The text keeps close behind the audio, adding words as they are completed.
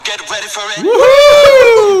ready for it?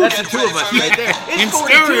 Woohoo! That's the two of us right there. In It's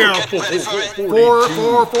stereo.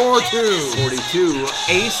 4442. 42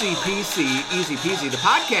 ACPC, Easy Peasy, the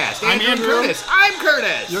podcast. I'm Andrew. Curtis. I'm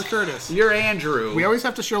Curtis. You're Curtis. You're Andrew. We always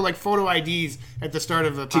have to show like photo IDs at the start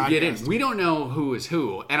of the podcast. to get in. We don't know who is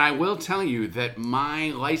who. And I will tell you that my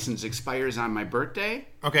license expires on my birthday.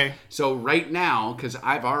 Okay. So right now, because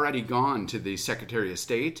I've already gone to the Secretary of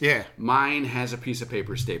State, Yeah. mine has a piece of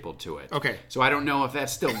paper stapled to it. Okay. So I don't know if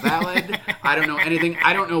that's still valid. I don't know anything.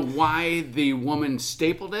 I don't know why the woman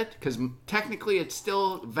stapled it, because technically it's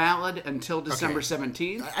still valid until December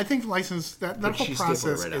 17th. I think license, that whole she stapled it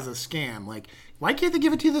process right is up. a scam. Like, why can't they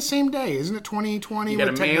give it to you the same day? Isn't it 2020 You with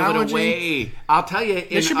gotta mail technology? it away. I'll tell you,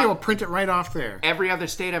 They should be able to print it right off there. every other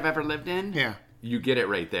state I've ever lived in, Yeah. you get it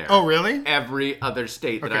right there. Oh, really? Every other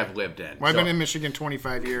state that Okay. I've lived in. Well, I've So, been in Michigan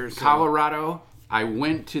 25 years. so- Colorado, I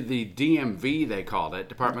went to the DMV, they called it,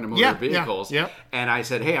 Department of Motor Yeah, Vehicles, yeah. and I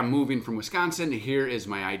said, hey, I'm moving from Wisconsin. Here is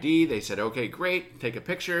my ID. They said, okay, great. Take a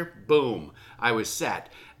picture. Boom. I was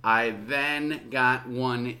set. I then got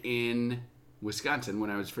one in Wisconsin when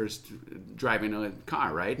I was first driving a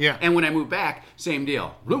car, right? Yeah. And when I moved back, same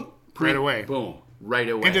deal. Boom. Print, Right away. Boom. Right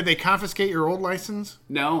away. And did they confiscate your old license?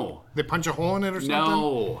 No. They punch a hole in it or something?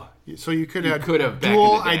 No. So you could You have could have back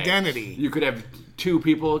dual in the day. identity. You could have two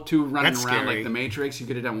people, two running That's around scary. like the Matrix. You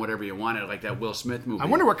could have done whatever you wanted, like that Will Smith movie. I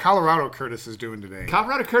wonder what Colorado Curtis is doing today.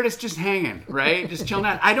 Colorado Curtis just hanging, right? Just chilling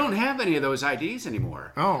out. I don't have any of those IDs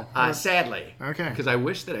anymore. Oh. Sadly. Okay. Because I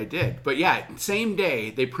wish that I did. But yeah, same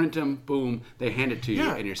day they print them, boom, they hand it to you,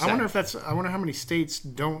 Yeah, and you're I set. wonder how many states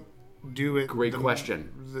don't do it. Great question.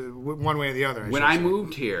 One way or the other. When should I say.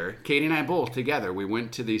 moved here, Katie and I both together, we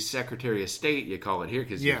went to the Secretary of State, you call it here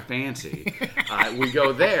because Yeah. you're fancy. We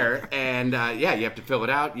go there, and you have to fill it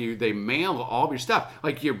out. They mail all of your stuff,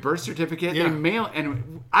 like your birth certificate. Yeah. They mail,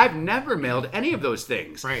 and I've never mailed any of those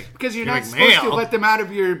things, Right. Because you're You're not like, supposed to mail? let them out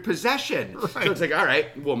of your possession. Right. So it's like, all right,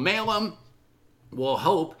 we'll mail them. We'll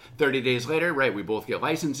hope 30 days later, right? We both get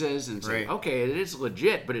licenses, and say, Right. okay, it is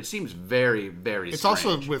legit, but it seems very, very. It's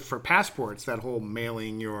strange. also for passports, that whole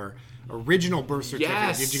mailing your original birth certificate.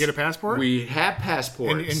 Yes. Did you get a passport? We have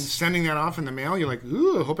passports. and sending that off in the mail, you're like,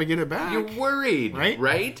 ooh, I hope I get it back. You're worried, Right?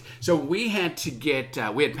 Right? So we had to get,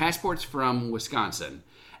 we had passports from Wisconsin,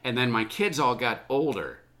 and then my kids all got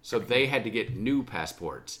older, so they had to get new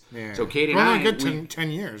passports. Yeah. So Katie We're and only I, good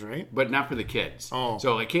 10 years, right? but not for the kids. Oh.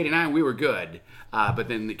 So like Katie and I, we were good, but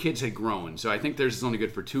then the kids had grown. So I think theirs is only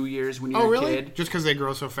good for 2 years when you're Oh, a really? kid. Just because they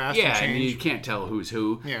grow so fast Yeah, and and you change? can't tell who's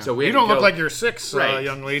who. Yeah. So we You had don't to look go, like you're 6, right.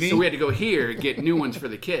 young lady. So we had to go here, get new ones for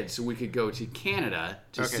the kids, so we could go to Canada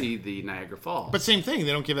to Okay. see the Niagara Falls. But same thing,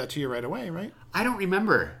 they don't give that to you right away, right? I don't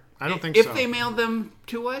remember. I don't think if so. they mailed them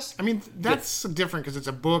to us. I mean, that's different because it's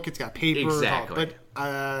a book, it's got paper. Exactly. But,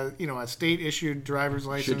 a state-issued driver's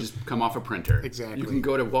license. Should just come off a printer. Exactly. You can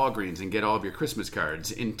go to Walgreens and get all of your Christmas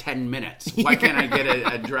cards in 10 minutes. Why can't I get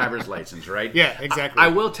a driver's license, right? Yeah, exactly. I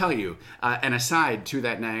will tell you, an aside to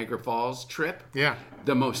that Niagara Falls trip, Yeah.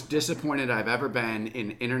 the most disappointed I've ever been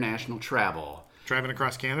in international travel. Driving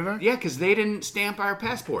across Canada? Yeah, because they didn't stamp our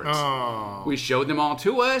passports. Oh. We showed them all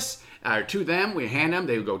to us, or to them. We hand them.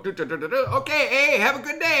 They would go, okay, hey, have a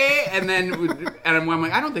good day. And then, and I'm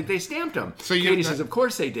like, I don't think they stamped them. So Katie says, of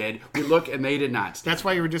course they did. We look, and they did not stamp. That's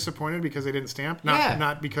why you were disappointed because they didn't stamp? Yeah.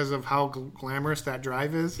 Not because of how glamorous that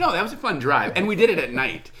drive is? No, that was a fun drive, and we did it at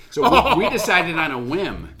night. So we decided on a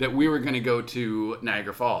whim that we were going to go to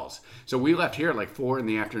Niagara Falls. So we left here at like 4 in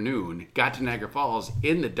the afternoon, got to Niagara Falls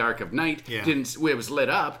in the dark of night. Yeah. It was lit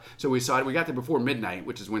up, so we saw it. We got there before midnight,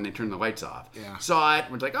 which is when they turn the lights off. Yeah. Saw it.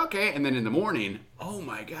 We're like, okay. And then in the morning, oh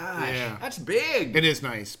my gosh, Yeah. that's big. It is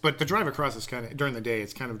nice, but the drive across is kind of, during the day,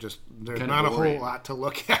 it's kind of just, there's Kinda not a boring. whole lot to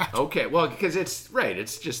look at. Okay, well, because it's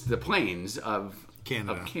just the plains of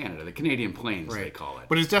Canada. the Canadian plains, they Right. call it.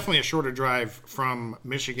 But it's definitely a shorter drive from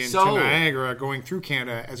Michigan So- to Niagara going through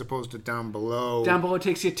Canada as opposed to down below Down below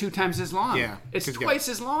takes you 2 times as long. Yeah, It's 'cause you twice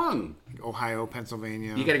as long. Ohio,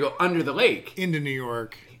 Pennsylvania, You got to go under the lake. into New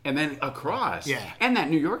York. And then across. Yeah. And that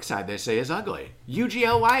New York side, they say, is ugly.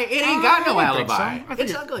 UGLY, it ain't got no I don't think so. alibi. I think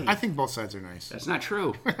It's ugly. I think both sides are nice. That's not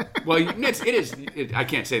true. Well, it is. I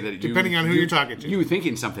can't say that. Depending on who you're talking to. You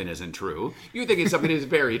thinking something isn't true. You thinking something is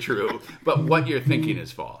very true. But what you're thinking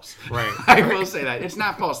is false. Right. I will say that. It's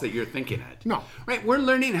not false that you're thinking it. No. Right? We're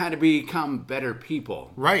learning how to become better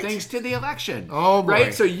people. Right. Thanks to the election. Oh, boy.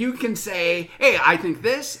 Right? So you can say, hey, I think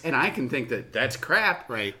this, and I can think that that's crap.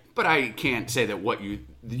 Right. But I can't say that what you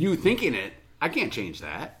thinking it, I can't change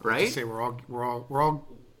that, right? Say we're all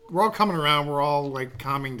we're all coming around. We're all like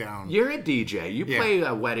calming down. You're a DJ. You play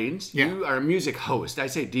weddings. Yeah. You are a music host. I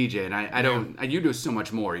say DJ, and I don't. You do so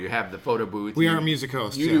much more. You have the photo booth. We are a music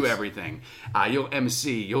host. You do everything. You'll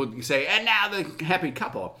MC. You'll say, and now the happy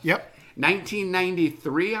couple. Yep.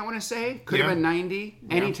 1993, I want to say. Could have been 90.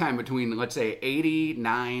 Yeah. Anytime between, let's say,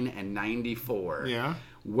 89 and 94. Yeah.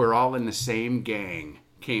 We're all in the same gang.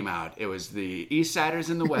 Came out. It was the East Siders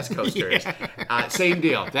and the West Coasters. Same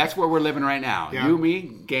deal. That's where we're living right now. Yeah. You, me,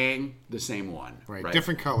 gang, the same one. Right.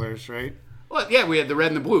 Different colors, right? Well, yeah, we had the red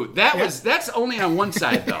and the blue. That's only on one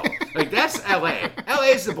side though. Like that's L.A.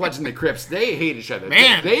 L.A.'s the Bloods and the Crips. They hate each other.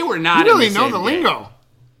 Man, they were not. You really in the know same the gang. lingo.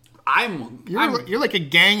 You're like a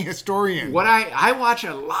gang historian. What I watch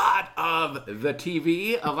a lot of the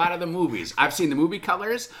TV, a lot of the movies. I've seen the movie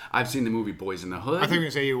Colors. I've seen the movie Boys in the Hood. I think you were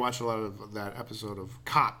going to say you watched a lot of that episode of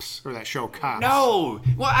Cops, or that show Cops. No.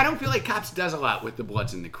 Well, I don't feel like Cops does a lot with the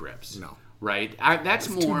Bloods and the Crips. No. Right? That's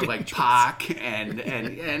more like Pac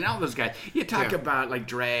and all those guys. You talk about like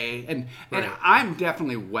Dre, and I'm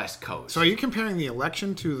definitely West Coast. So are you comparing the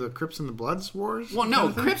election to the Crips and the Bloods wars? Well, no,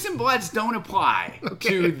 Crips and Bloods don't apply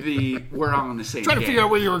to the we're all in the same Trying to game. figure out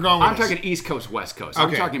where you were going with I'm this. talking East Coast, West Coast. Okay.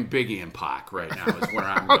 I'm talking Biggie and Pac right now is where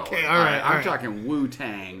I'm going. Okay, all right. I'm talking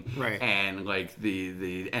Wu-Tang Right. and like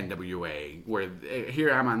the NWA, where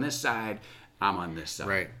here I'm on this side, I'm on this side.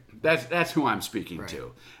 Right. That's who I'm speaking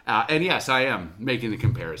to. And yes, I am making the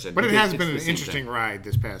comparison. But it because has it's been the an same interesting thing. ride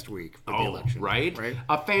this past week with the election. Right? Right?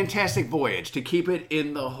 A fantastic voyage to keep it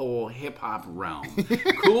in the whole hip-hop realm.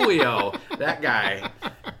 Coolio, that guy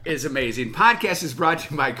is amazing. Podcast is brought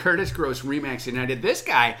to you by Curtis Gross Remax United. This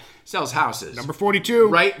guy sells houses. Number 42.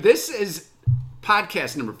 Right? This is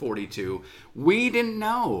podcast number 42. We didn't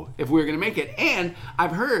know if we were going to make it. And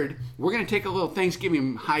I've heard we're going to take a little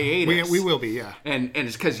Thanksgiving hiatus. We will be, yeah. And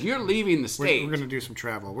it's because you're leaving the state. We're going to do some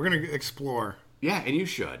travel. We're going to explore. Yeah, and you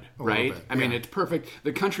should, right? bit, I mean, yeah. it's perfect.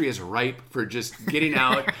 The country is ripe for just getting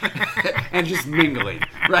out and just mingling,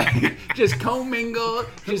 right? Just co-mingle,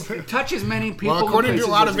 just touch as many people. Well, according and to a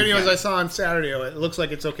places lot of as you videos can. I saw on Saturday, it looks like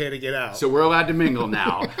it's okay to get out. So we're allowed to mingle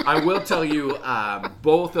now. I will tell you,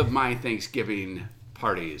 both of my Thanksgiving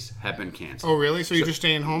parties have been canceled. Oh, really? So you're just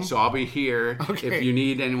staying home? So I'll be here Okay. if you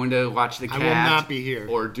need anyone to watch the cat. I will not be here.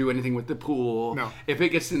 Or do anything with the pool. No. If it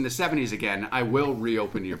gets in the 70s again, I will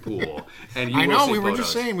reopen your pool. And you I will know, see we were photos.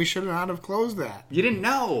 just saying we should not have closed that. You didn't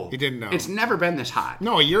know. You didn't know. It's never been this hot.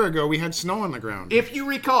 No, a year ago we had snow on the ground. If you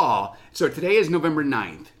recall, so today is November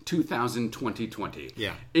 9th, 2020.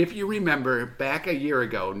 Yeah. If you remember, back a year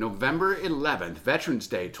ago, November 11th, Veterans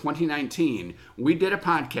Day 2019, we did a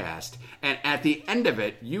podcast, and at the end of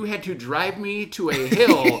it, you had to drive me to a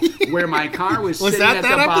hill where my car was sitting that at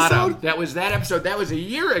that the bottom. episode? That was that episode. That was a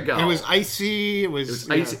year ago. It was icy. It was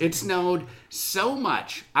Ice. It snowed so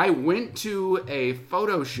much. I went to a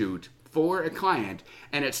photo shoot for a client,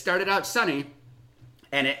 and it started out sunny,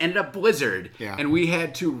 and it ended up blizzard, Yeah. and we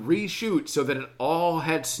had to reshoot so that it all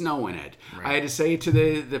had snow in it. Right. I had to say to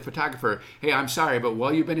the photographer, hey, I'm sorry, but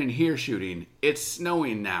while you've been in here shooting, it's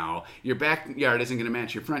snowing now. Your backyard isn't going to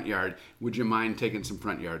match your front yard. Would you mind taking some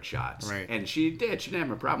front yard shots? Right. And she did. She didn't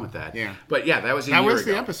have a problem with that. Yeah. But yeah, that was a That year was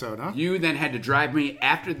the ago. episode, huh? You then had to drive me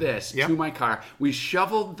after this Yep. to my car. We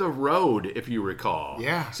shoveled the road, if you recall.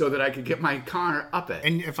 Yeah. So that I could get my car up it.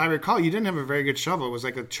 And if I recall, you didn't have a very good shovel. It was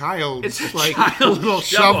like a child's It's a like child little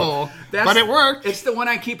shovel. But it worked. It's the one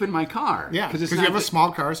I keep in my car. Yeah, because because you have a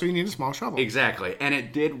small car, so you need a small shovel. Exactly, and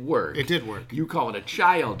it did work. It did work. You call it a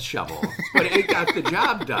child shovel, but it got the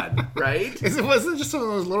job done, right? Was it just some of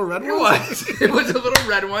those little red It ones? was. It was a little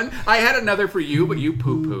red one. I had another for you, but you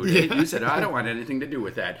poo-pooed it. You said, I don't want anything to do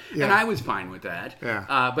with that. Yeah. And I was fine with that.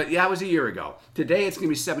 Yeah. But yeah, it was a year ago. Today it's going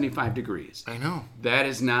to be 75 degrees. I know. That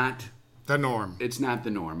is not, The norm. it's not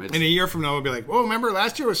the norm. It's, And a year from now, we'll be like, "Whoa, remember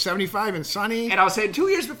last year was 75 and sunny?" and I'll say 2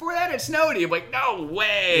 years before that it snowed. You're like, no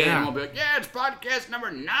way. Yeah. And we'll be like, yeah, it's podcast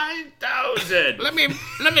number 9,000. Let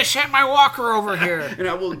me set my walker over here. And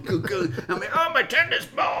I will go. I'm like, oh, my tennis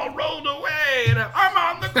ball rolled away, and I'm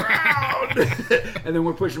on the ground. And then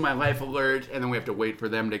we're pushing my life alert, and then we have to wait for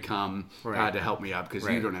them to come Right. to help me up because you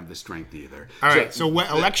Right. don't have the strength either. All right. So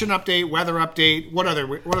election update, weather update. What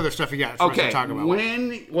other stuff you got for us Okay, to talk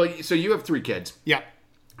about? so you have 3 kids. Yeah.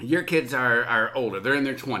 Your kids are older. They're in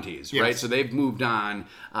their 20s, Yes. right? So they've moved on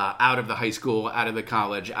out of the high school, out of the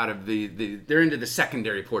college, out of they're into the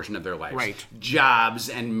secondary portion of their lives. Right. Jobs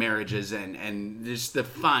and marriages and just the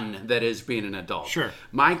fun that is being an adult. Sure.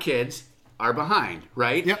 My kids are behind,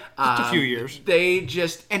 right? Yep, just a few years. They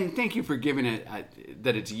just, and thank you for giving it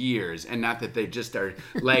that it's years and not that they just are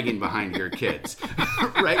lagging behind your kids,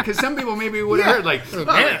 right? Because some people maybe would have heard like, oh,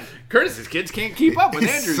 man, Curtis's kids can't keep up with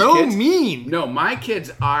Andrew's so kids. mean. No, my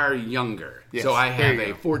kids are younger. Yes, so I have there a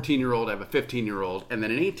you go. 14-year-old, I have a 15-year-old, and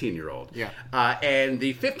then an 18-year-old. Yeah. And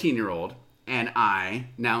the 15-year-old and I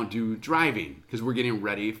now do driving because we're getting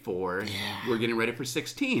ready for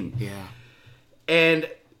 16. Yeah. And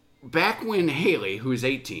back when Haley, who's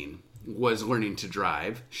 18, was learning to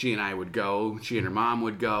drive, she and I would go, she and her mom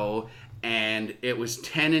would go, and it was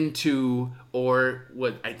 10 and 2, or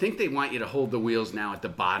what I think they want you to hold the wheels now at the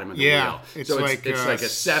bottom of the wheel. It's so like, it's like a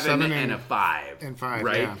 7 and and a 5. and 5,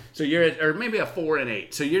 right? yeah. So you're at, or maybe a 4 and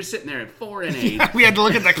 8. So you're sitting there at 4 and 8. We had to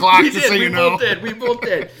look at the clock We just did. so you know. We both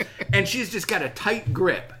did. And she's just got a tight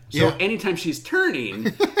grip. So Yeah. anytime she's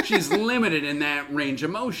turning, she's limited in that range of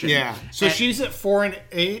motion. Yeah. So And she's at 4 and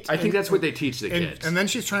 8. I think that's what they teach the kids. And then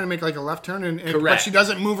she's trying to make like a left turn, and but Correct. she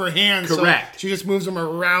doesn't move her hands. Correct. So she just moves them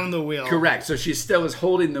around the wheel. Correct. So she still is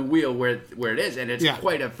holding the wheel where it is, and it's Yeah.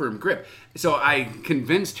 quite a firm grip. So I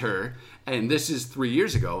convinced her, and this is 3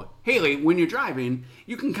 years ago, Haley, when you're driving,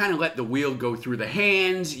 you can kind of let the wheel go through the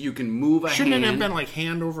hands. You can move a Shouldn't hand. it have been like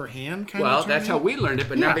hand over hand kind of Well, turning? that's how we learned it,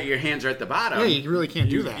 but now Yeah. that your hands are at the bottom, Yeah, you really can't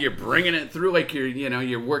do that. You're bringing it through like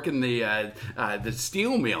you're working the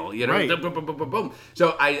steel mill, Right. boom, boom, boom, boom, boom.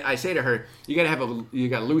 So I say to her, you got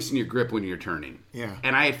to loosen your grip when you're turning. Yeah.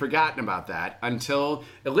 And I had forgotten about that until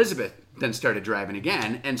Elizabeth then started driving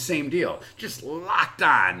again, and same deal, just locked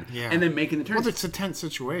on, Yeah. and then making the turns. Well, it's a tense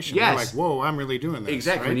situation. Yes. You're like, whoa, I'm really doing this.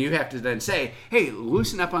 Exactly, right? and you have to then say, hey,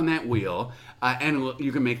 loosen up on that wheel, and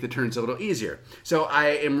you can make the turns a little easier. So I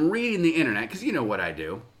am reading the internet, because you know what I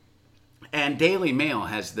do, and Daily Mail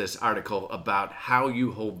has this article about how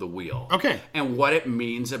you hold the wheel. Okay. And what it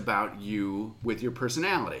means about you with your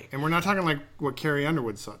personality. And we're not talking like what Carrie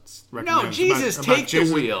Underwood recommends. No, Jesus, about take Jesus,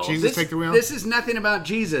 the wheel. Jesus, take the wheel. This is nothing about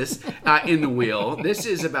Jesus in the wheel. This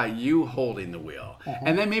is about you holding the wheel.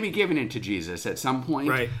 And then maybe giving it to Jesus at some point.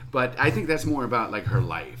 Right. But I think that's more about like her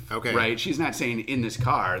life. Okay. Right? She's not saying in this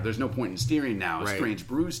car, there's no point in steering now, Right. Strange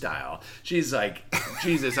Brew style. She's like,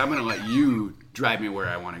 Jesus, I'm going to let you drive me where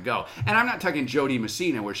I want to go. And I'm not talking Jody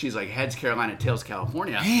Messina where she's like heads Carolina, tails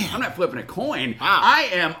California. I'm not flipping a coin. Wow. I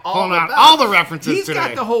am all Pulling out about all the references He's today.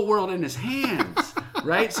 got the whole world in his hands,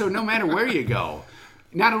 right? So no matter where you go,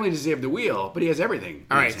 not only does he have the wheel, but he has everything.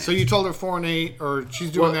 All right, so you told her 4 and 8, or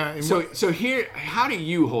she's doing that. And So here, how do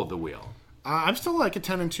you hold the wheel? I'm still like a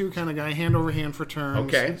 10 and 2 kind of guy, hand over hand for turns.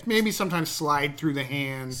 Okay. Maybe sometimes slide through the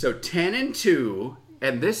hands. So 10 and 2,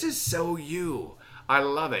 and this is so you. I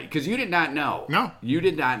love it because you did not know. No. You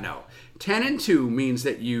did not know. 10 and 2 means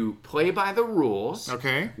that you play by the rules.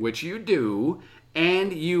 Okay. Which you do,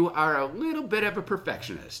 and you are a little bit of a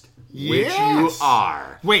perfectionist. Which Yes. you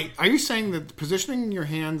are. Wait, are you saying that positioning your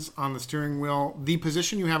hands on the steering wheel, the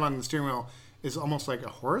position you have on the steering wheel, is almost like a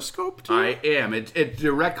horoscope to you? I am. It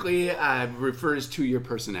directly refers to your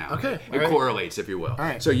personality. Okay, It all right. correlates, if you will. All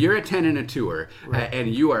right. So you're a 10 and a 2er,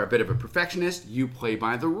 and you are a bit of a perfectionist. You play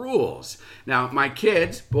by the rules. Now, my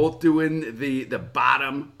kids, both doing the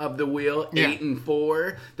bottom of the wheel, Yeah. 8 and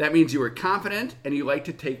 4, that means you are confident and you like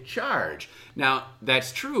to take charge. Now,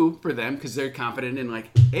 that's true for them because they're confident in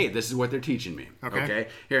like, hey, this is what they're teaching me. Okay.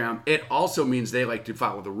 Here I am. It also means they like to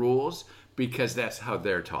follow the rules because that's how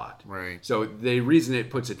they're taught. Right. So the reason it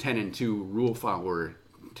puts a 10 and 2 rule follower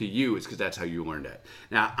to you is because that's how you learned it.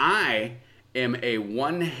 Now, I am a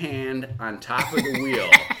one hand on top of the wheel,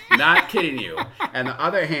 not kidding you, and the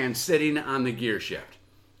other hand sitting on the gear shift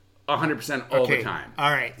 100% all the time.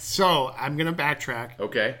 All right, so I'm going to backtrack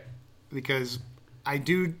Okay? because I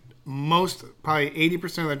do probably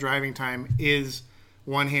 80% of the driving time is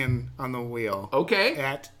one hand on the wheel. Okay.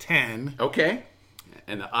 At 10. Okay.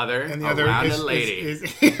 And the other other around is, the lady.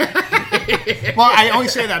 Well, I only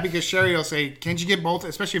say that because Sherry will say, "Can't you get both?"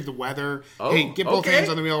 Especially if the weather. Hey, get both okay. hands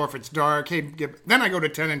on the wheel, or if it's dark. Hey, then I go to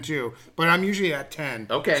 10 and 2, but I'm usually at 10.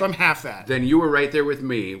 Okay. So I'm half that. Then you were right there with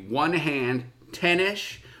me. One hand,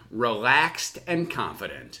 10-ish, relaxed and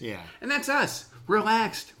confident. Yeah. And that's us.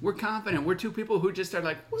 Relaxed. We're confident. We're two people who just are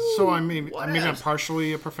like, woo, So I'm maybe I'm whatevs.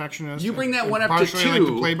 partially a perfectionist. You bring that and one up to partially 2. I like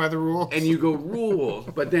to play by the rules. And you go rules.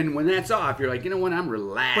 But then when that's off, you're like, you know what? I'm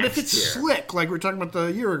relaxed. But if it's here. slick, like we were talking about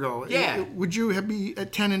the year ago, Yeah. would you be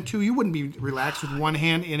at 10 and 2? You wouldn't be relaxed with one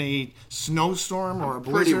hand in a snowstorm or a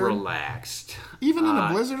pretty blizzard. relaxed. Even in a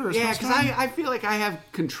blizzard or a Yeah, because snowstorm? I feel like I have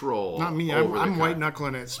control. Not me. over I'm the white car.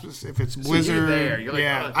 knuckling it. If it's you're blizzard, there. You're like,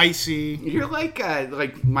 yeah, "Ugh." icy. You're like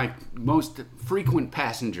my most frequent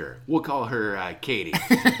passenger. We'll call her Katie.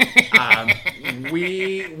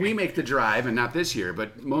 We make the drive, and not this year,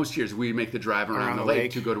 but most years we make the drive around the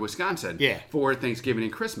lake to go to Wisconsin for Thanksgiving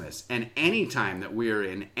and Christmas. And any time that we are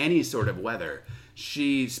in any sort of weather,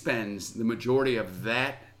 she spends the majority of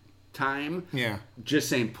that time just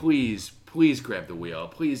saying, please grab the wheel.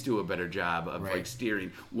 Please do a better job of like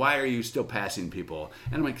steering. Why are you still passing people?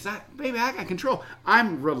 And I'm like, baby, I got control.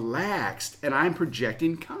 I'm relaxed and I'm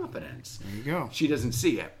projecting confidence. There you go. She doesn't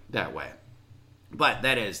see it that way. But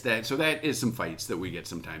that is some fights that we get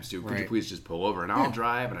sometimes too. Could you please just pull over and I'll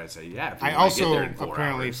drive? And I say, yeah. I also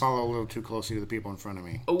apparently follow a little too closely to the people in front of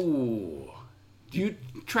me. Oh. Do you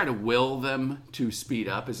try to will them to speed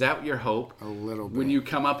up? Is that your hope? A little bit. When you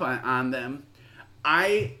come up on them?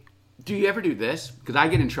 Do you ever do this? Because I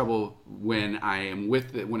get in trouble when I am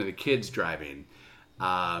with one of the kids driving.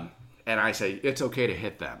 And I say, it's okay to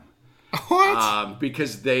hit them. What?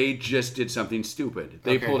 Because they just did something stupid.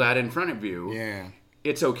 They pulled out in front of you. Yeah.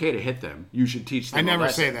 It's okay to hit them. You should teach them I never a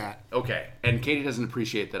lesson. say that. Okay. And Katie doesn't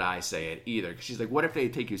appreciate that I say it either. Because she's like, what if they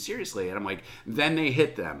take you seriously? And I'm like, then they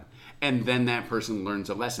hit them. And then that person learns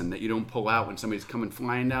a lesson that you don't pull out when somebody's coming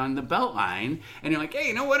flying down the belt line. And you're like, hey,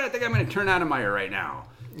 you know what? I think I'm going to turn out of Meyer right now.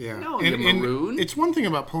 Yeah. No, you maroon. It's one thing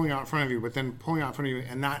about pulling out in front of you, but then pulling out in front of you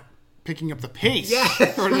and not picking up the pace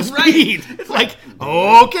or the speed. It's like,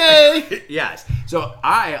 okay. Yes. So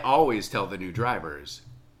I always tell the new drivers,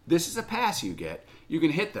 this is a pass you get. You can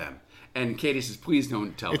hit them. And Katie says, please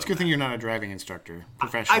don't tell them. It's a good thing you're not a driving instructor,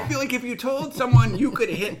 professional. I feel like if you told someone you could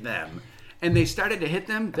hit them and they started to hit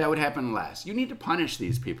them, that would happen less. You need to punish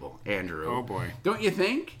these people, Andrew. Oh, boy. Don't you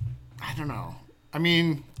think? I don't know. I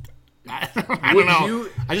mean, I don't know.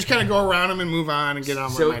 I just kind of go around them and move on and get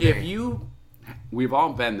on with my day. So if we've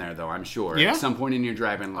all been there, though, I'm sure, at some point in your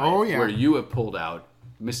driving life, where you have pulled out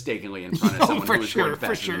mistakenly in front of someone who was going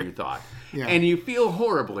faster than you thought. Yeah. And you feel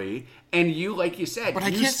horribly, and you, like you said,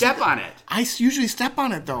 but you step on it. I usually step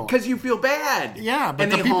on it, though. Because you feel bad. Yeah, but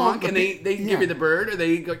and they honk, and they give you the bird, or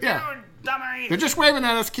they go, dummy. They're just waving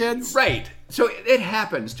at us, kids. Right. So it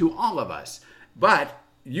happens to all of us. But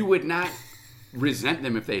you would not resent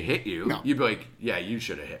them if they hit you. No. You'd be like, yeah, you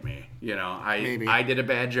should have hit me. You know, I did a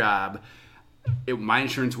bad job. My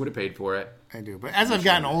insurance would have paid for it. I do. But as I've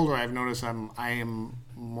gotten older, I've noticed I am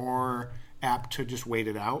more apt to just wait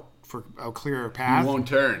it out for a clearer path. You won't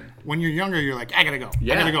turn. When you're younger, you're like, I gotta go.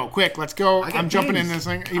 Yeah. I gotta go. Quick, let's go. I'm jumping in this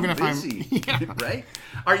thing, even if busy. Right?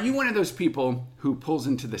 Are you one of those people who pulls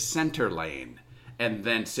into the center lane and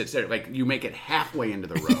then sits there? Like, you make it halfway into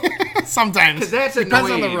the road. Sometimes. Because that's annoying.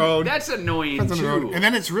 Depends on the road. That's annoying, too. And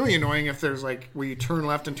then it's really annoying if there's, like, where you turn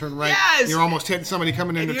left and turn right. Yes! You're almost hitting somebody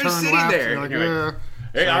coming in to turn left. There. And you're like,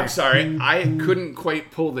 hey, I'm sorry. I couldn't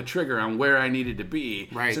quite pull the trigger on where I needed to be.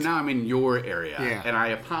 Right. So now I'm in your area. Yeah. And I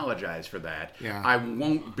apologize for that. Yeah. I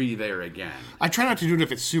won't be there again. I try not to do it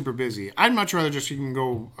if it's super busy. I'd much rather just even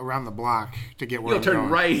go around the block to get where I'm going. You'll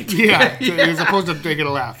turn right. Yeah. As opposed to taking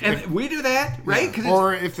a left. And we do that, right? Yeah.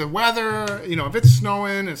 Or if the weather, if it's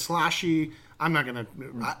snowing and sloshy, I'm not going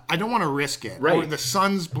to, I don't want to risk it. Right. Or the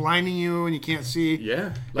sun's blinding you and you can't see.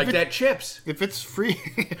 Yeah. Like that chips. If it's free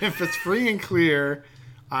and clear,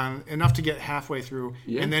 enough to get halfway through,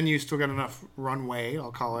 and then you still got enough runway,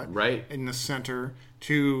 I'll call it, right in the center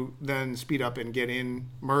to then speed up and get in,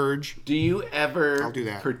 merge. Do you ever I'll do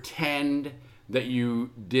that. Pretend that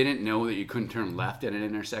you didn't know that you couldn't turn left at an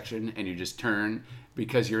intersection and you just turn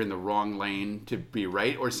because you're in the wrong lane to be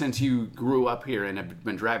right? Or since you grew up here and have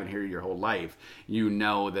been driving here your whole life, you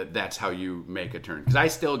know that that's how you make a turn? Because I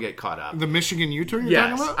still get caught up. The Michigan U-turn you're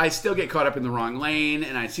talking about? I still get caught up in the wrong lane,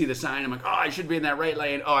 and I see the sign. I'm like, oh, I should be in that right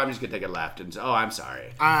lane. Oh, I'm just going to take a left. And so, I'm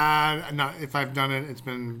sorry. No, if I've done it, it's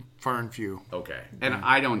been far and few. Okay. And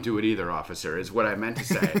I don't do it either, officer, is what I meant to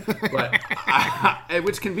say. But it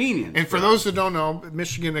was convenient. And for those that don't know,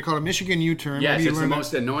 Michigan, they call it Michigan U-turn. Yes, it's the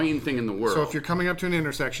most annoying thing in the world. So if you're coming up to an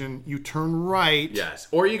intersection, you turn right. Yes.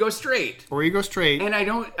 Or you go straight. And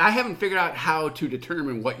I haven't figured out how to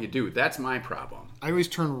determine what you do. That's my problem. I always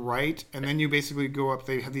turn right, and then you basically go up.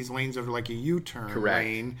 They have these lanes that are like a U-turn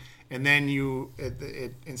lane. And then you,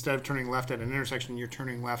 instead of turning left at an intersection, you're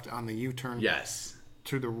turning left on the U-turn. Yes.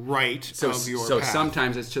 To the right of your So path.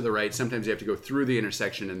 sometimes it's to the right. Sometimes you have to go through the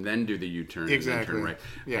intersection and then do the U-turn. Exactly. And then turn right.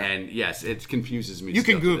 Yeah. And yes, it confuses me. You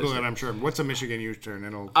can Google it, I'm sure. What's a Michigan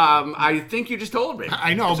U-turn? I think you just told me.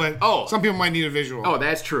 I know, but some people might need a visual. Oh,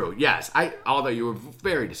 that's true. Yes. Although you were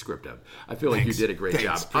very descriptive. I feel like you did a great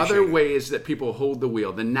job. Appreciate Other ways that people hold the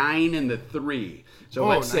wheel, the 9 and the 3. So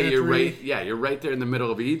let's say you're right. Yeah, you're right there in the middle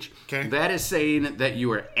of each. Okay. That is saying that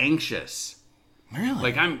you are anxious.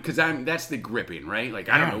 Like that's the gripping, right? Like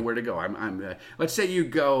I don't know where to go. Let's say you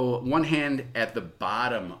go one hand at the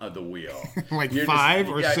bottom of the wheel, like you're 5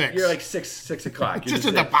 or 6. You're like 6 o'clock. Just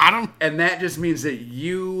at the bottom, and that just means that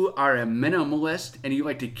you are a minimalist and you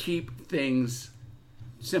like to keep things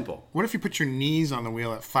simple. What if you put your knees on the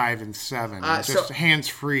wheel at 5 and 7, just hands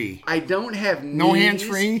free? I don't have knees, no hands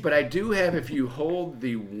free, but I do have. If you hold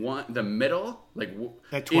the middle, like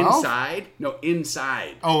at 12,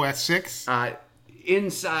 inside. Oh, at 6.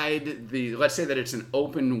 Inside let's say that it's an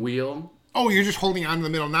open wheel. Oh, you're just holding on to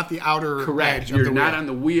the middle, not the outer Correct. edge You're of the not wheel. on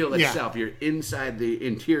the wheel itself. You're inside the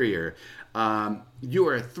interior. You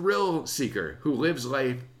are a thrill seeker who lives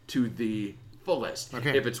life to the fullest.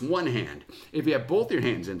 Okay. If it's one hand. If you have both your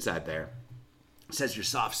hands inside there, it says you're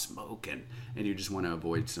soft spoken and you just want to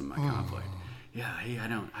avoid some conflict. Yeah, hey, I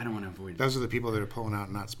don't want to avoid. Those are the people that are pulling out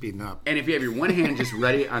and not speeding up. And if you have your one hand just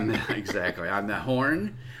ready on the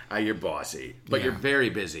horn, you're bossy, but you're very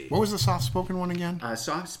busy. What was the soft-spoken one again?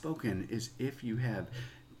 Soft-spoken is if you have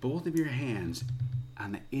both of your hands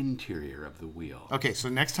on the interior of the wheel. Okay, so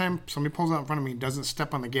next time somebody pulls out in front of me, doesn't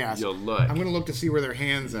step on the gas, you'll look. I'm going to look to see where their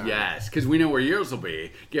hands are. Yes, because we know where yours will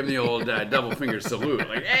be. Give them the old double finger salute.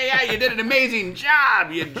 Like, hey, yeah, you did an amazing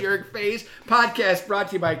job, you jerk face. Podcast brought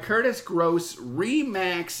to you by Curtis Gross,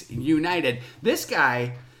 Remax United. This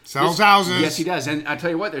guy sells houses. Yes, he does. And I tell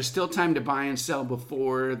you what, there's still time to buy and sell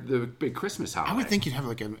before the big Christmas holiday. I would think you'd have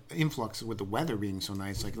like an influx with the weather being so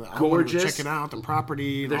nice. Like, gorgeous. Check it out, the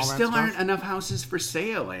property and there all that still stuff. aren't enough houses for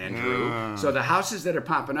sale, Andrew. So the houses that are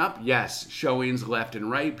popping up, yes, showings left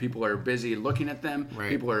and right. People are busy looking at them. Right.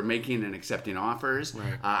 People are making and accepting offers.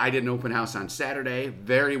 Right. I did an open house on Saturday,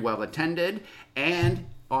 very well attended, and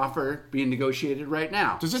offer being negotiated right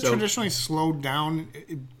now. Does it traditionally slow down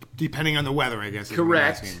depending on the weather, I guess?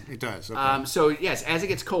 Correct. It does. Okay. So, yes, as it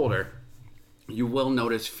gets colder, you will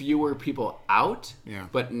notice fewer people out,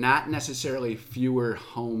 but not necessarily fewer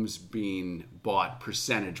homes being bought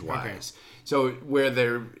percentage-wise. Okay. So where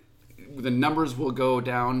the numbers will go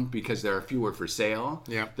down because there are fewer for sale,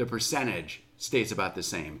 the percentage stays about the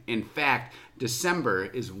same. In fact, December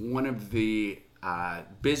is one of the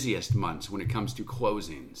busiest months when it comes to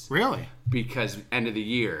closings. Really? Because end of the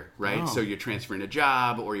year, right? Oh. So you're transferring a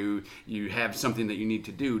job or you have something that you need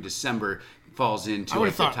to do. December falls into I would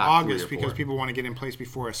have the thought top August 3 or 4. because people want to get in place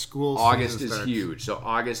before a school August season is starts. huge. So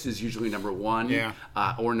August is usually number 1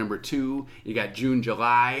 or number 2. You got June,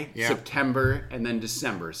 July, September, and then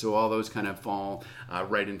December. So all those kind of fall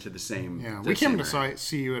right into the same. Yeah, we came to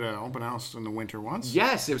see you at an open house in the winter once.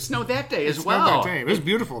 Yes, it snowed that day as well. Snowed that day. It was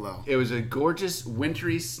beautiful though. It was a gorgeous,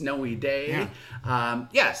 wintry, snowy day. Yeah.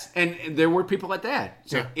 Yes, and there were people at that.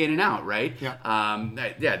 So in and out, right?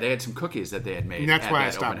 Yeah. They had some cookies that they had made. And that's at why that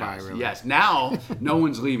I stopped by. house. Really. Yes. Now no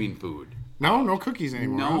one's leaving food. No cookies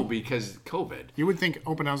anymore. No, because COVID. You would think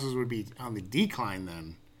open houses would be on the decline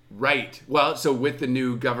then. Right. Well, so with the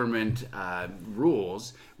new government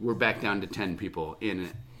rules, we're back down to 10 people in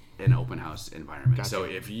an open house environment. Gotcha. So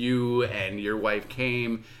if you and your wife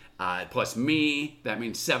came, plus me, that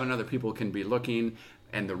means 7 other people can be looking,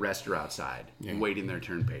 and the rest are outside, waiting their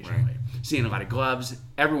turn patiently. Right. Seeing a lot of gloves,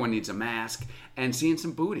 everyone needs a mask, and seeing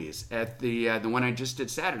some booties. At the one I just did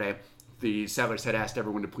Saturday, the settlers had asked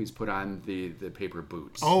everyone to please put on the paper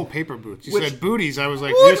boots. Oh, paper boots. You said booties. I was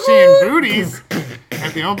like, you're seeing booties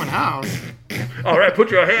at the open house. All right,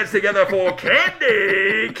 put your hands together for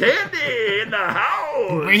Candy. Candy in the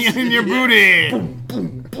house. Bring it in your booty. Boom,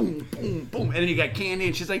 boom, boom, boom, boom. And then you got Candy,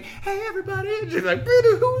 and she's like, hey, everybody. And she's like,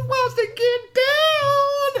 who wants to get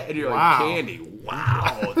down? And you're like, Candy,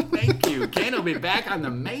 wow, thank you. Candy will be back on the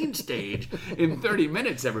main stage in 30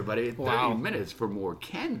 minutes, everybody. 30 minutes for more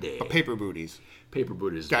Candy. Paper booties. Paper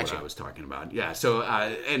booties is what I was talking about. Yeah, so,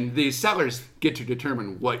 and the sellers get to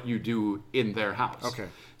determine what you do in their house. Okay.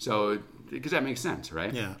 So, because that makes sense,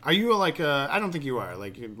 right? Yeah. Are you like, I don't think you are.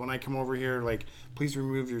 Like, when I come over here, like, please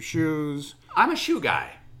remove your shoes. I'm a shoe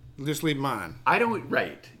guy. Just leave them on. I don't,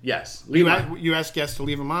 right. Yes. You ask guests to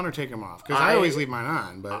leave them on or take them off? Because I always leave mine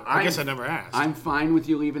on, but I guess I never asked. I'm fine with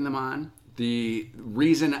you leaving them on. The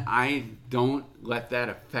reason I don't let that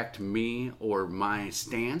affect me or my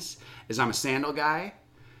stance is I'm a sandal guy.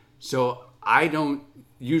 So I don't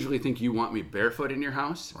usually think you want me barefoot in your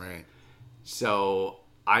house. Right. So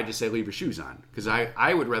I just say leave your shoes on. Because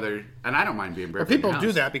I would rather, and I don't mind being barefoot. But people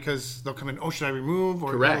do that because they'll come in, should I remove?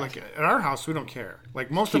 Or correct. Like at our house, we don't care. Like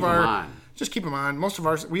most keep of our, them on. Just keep them on. Most of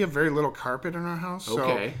ours, we have very little carpet in our house.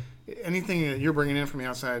 Okay. So anything that you're bringing in from the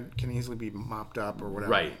outside can easily be mopped up or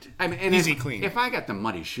whatever. Right. I mean, and easy clean. If I got the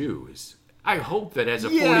muddy shoes, I hope that as a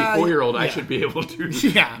 44-year-old, I should be able to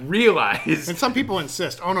realize. And some people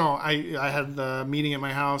insist. Oh no, I had the meeting at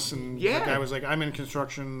my house, and the guy was like, "I'm in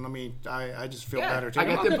construction. I just feel better." I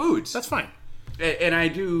got the boots. That's fine. And I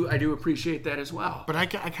do appreciate that as well. But I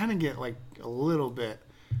kind of get like a little bit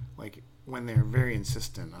like when they're very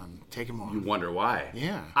insistent on taking them off. You wonder why.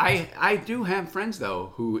 Yeah. I do have friends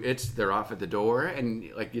though who they're off at the door and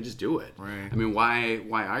like you just do it. Right. I mean, why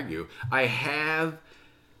argue? I have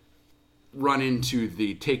run into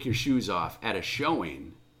the take your shoes off at a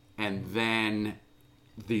showing, and then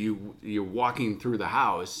you're walking through the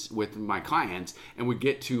house with my clients, and we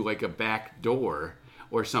get to like a back door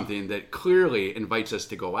or something that clearly invites us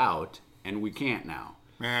to go out, and we can't now.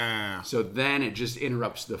 Yeah. So then it just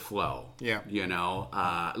interrupts the flow. Yeah. You know,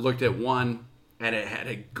 looked at one, and it had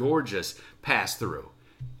a gorgeous pass through.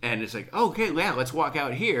 And it's like, okay, yeah, let's walk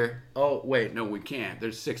out here. Oh, wait, no, we can't.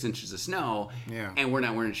 There's 6 inches of snow, and we're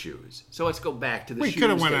not wearing shoes. So let's go back to the shoe station. We could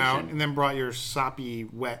have went out and then brought your soppy,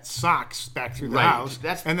 wet socks back through the house.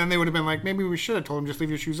 And then they would have been like, maybe we should have told them just leave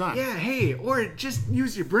your shoes on. Yeah, hey, or just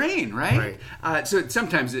use your brain, right? So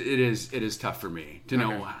sometimes it is tough for me to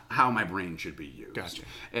know how my brain should be used. Gotcha.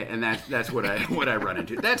 And that's what I run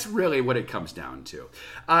into. That's really what it comes down to.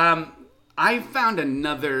 I found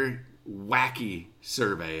another wacky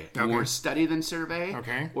survey. More study than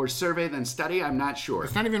survey. Or survey than study. I'm not sure.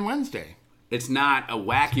 It's not even Wednesday. It's not a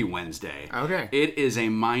wacky Wednesday. Okay. It is a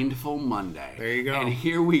mindful Monday. There you go. And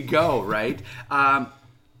here we go, right?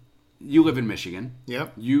 You live in Michigan.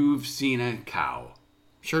 Yep. You've seen a cow.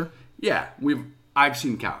 Sure. Yeah, I've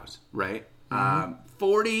seen cows, right?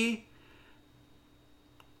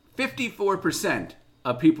 54%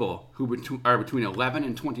 of people who are between 11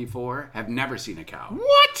 and 24 have never seen a cow.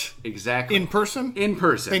 What? Exactly. In person? In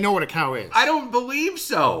person. They know what a cow is. I don't believe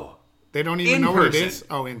so. They don't even know what it is?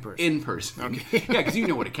 Oh, in person. In person. Okay. Yeah, because you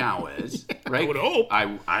know what a cow is, right? I would hope.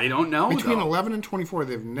 I don't know, Between though. 11 and 24,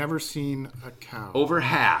 they've never seen a cow. Over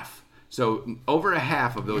half. So over a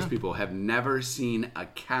half of those people have never seen a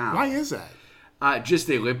cow. Why is that? Just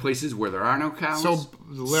they live places where there are no cows. So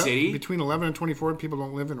City? between 11 and 24, people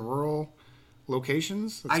don't live in rural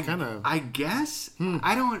locations? It's kind of... I guess.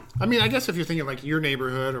 I don't... I mean, I guess if you're thinking like your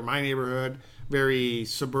neighborhood or my neighborhood, very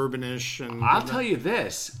suburbanish. And I'll tell you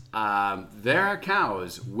this. There are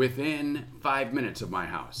cows within 5 minutes of my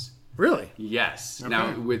house. Really? Yes. Okay.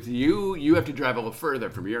 Now, with you have to drive a little further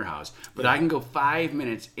from your house. But I can go 5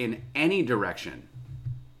 minutes in any direction.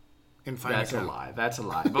 And find That's a cow. a lie. That's a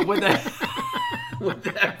lie. But would that... Would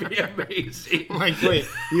that be amazing? Like, wait,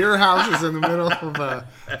 your house is in the middle of a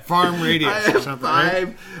farm radius or something,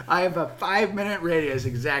 right? I have a 5 minute radius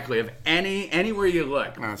exactly of anywhere you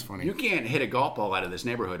look. Oh, that's funny. You can't hit a golf ball out of this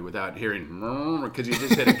neighborhood without hearing because you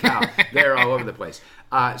just hit a cow. They're all over the place.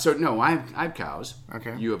 So no, I have cows.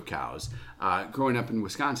 Okay. You have cows. Growing up in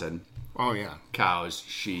Wisconsin. Oh, yeah. Cows,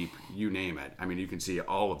 sheep, you name it. I mean, you can see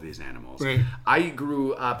all of these animals. Right. I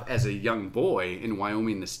grew up as a young boy in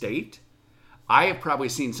Wyoming, the state. I have probably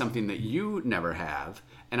seen something that you never have,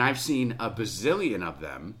 and I've seen a bazillion of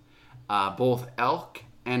them, both elk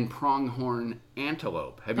and pronghorn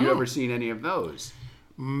antelope. Have you ever seen any of those?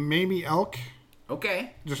 Maybe elk.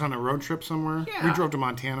 Okay. Just on a road trip somewhere. Yeah. We drove to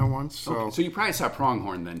Montana once, so... Okay. So you probably saw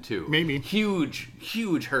pronghorn then, too. Maybe. Huge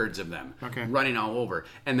herds of them running all over.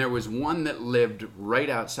 And there was one that lived right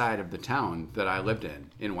outside of the town that I lived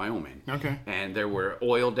in Wyoming. Okay. And there were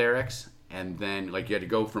oil derricks. And then, like, you had to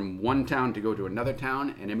go from one town to go to another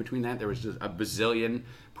town, and in between that, there was just a bazillion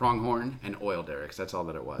pronghorn and oil derricks. That's all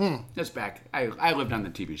that it was. That's back. I lived on the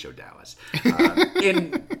TV show Dallas,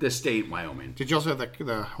 in the state Wyoming. Did you also have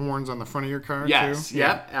the horns on the front of your car, Yes, too?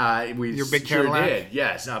 yep. We Your big sure Cadillac? did.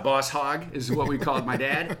 Yes, Boss Hog is what we called my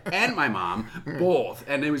dad and my mom, both,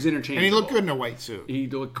 and it was interchangeable. And he looked good in a white suit. He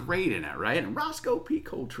looked great in it, right? And Roscoe P.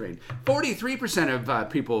 Coltrane. 43% of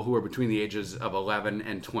people who are between the ages of 11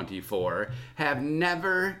 and 24 have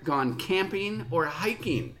never gone camping or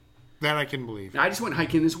hiking. That I can believe. I just went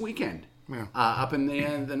hiking this weekend. Yeah. Up in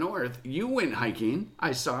the north. You went hiking.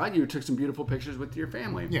 I saw it. You took some beautiful pictures with your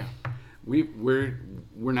family. Yeah. We're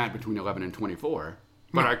not between 11 and 24,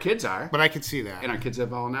 but our kids are. But I could see that. And our kids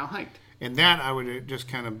have all now hiked. And that I would just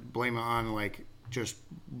kind of blame it on, like, just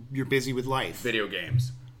you're busy with life. Video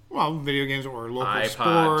games. Well, video games or local iPod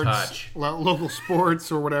sports, Touch. Local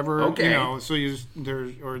sports or whatever. Okay. You know, so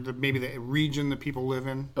maybe the region that people live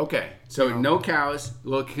in. Okay, so no cows, a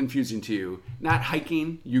little confusing to you. Not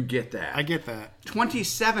hiking, you get that. I get that.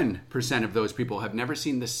 27% of those people have never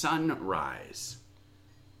seen the sun rise.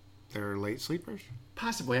 They're late sleepers.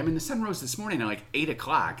 Possibly. I mean, the sun rose this morning at like 8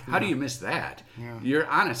 o'clock. How do you miss that? Yeah. You're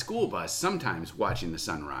on a school bus sometimes watching the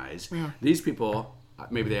sunrise. Yeah. These people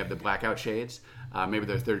Maybe they have the blackout shades. Maybe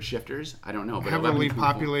they're third shifters. I don't know. But heavily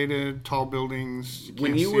populated, tall buildings.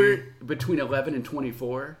 When you were between 11 and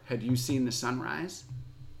 24, had you seen the sunrise?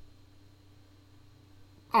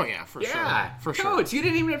 Oh, yeah, for sure. For sure. Totes. You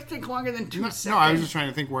didn't even have to think longer than 2 seconds. No, I was just trying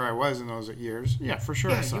to think where I was in those years. Yeah, for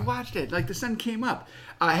sure. Yeah, you watched it. Like the sun came up.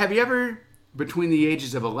 Have you ever, between the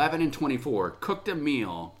ages of 11 and 24, cooked a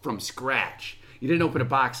meal from scratch? You didn't open a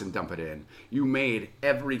box and dump it in. You made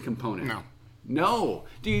every component. No. No.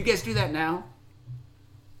 Do you guys do that now?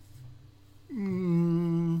 I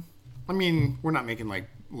mean, we're not making like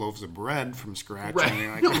loaves of bread from scratch. Right. Or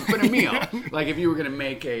anything like No, that. but a meal. Like if you were going to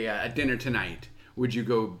make a dinner tonight, would you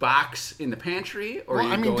go box in the pantry? Or Well,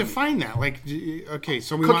 I mean, define that. Like, okay,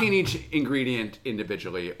 so we cooking each ingredient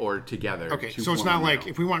individually or together. Okay, so it's not like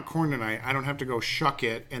if we want corn tonight, I don't have to go shuck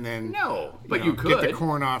it and then you could get the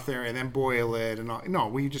corn off there and then boil it and all. No,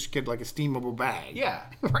 we just get like a steamable bag. Yeah,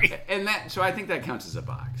 right. And so I think that counts as a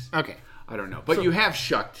box. Okay. I don't know, but you have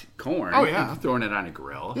shucked corn. Oh yeah, thrown it on a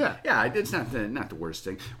grill. Yeah. It's not the worst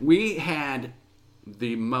thing. We had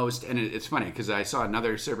the most, and it's funny because I saw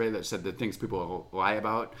another survey that said the things people lie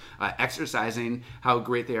about: exercising, how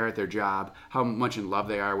great they are at their job, how much in love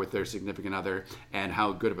they are with their significant other, and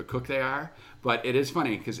how good of a cook they are. But it is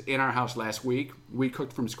funny because in our house last week, we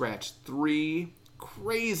cooked from scratch 3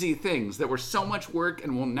 crazy things that were so much work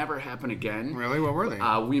and will never happen again. Really? What were they?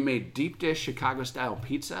 We made deep dish Chicago-style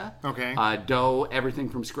pizza. Okay. Dough, everything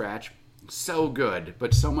from scratch. So good,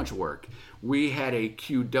 but so much work. We had a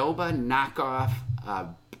Qdoba knockoff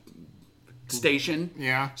station.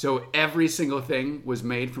 Yeah. So every single thing was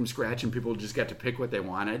made from scratch, and people just got to pick what they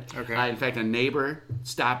wanted. Okay. In fact, a neighbor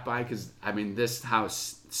stopped by because this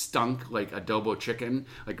house stunk like adobo chicken.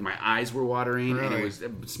 Like my eyes were watering, and it was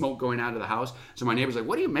smoke going out of the house. So my neighbor's like,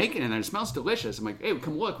 "What are you making in there? It smells delicious." I'm like, "Hey,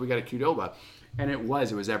 come look. We got a Qdoba," and it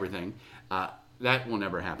was everything. That will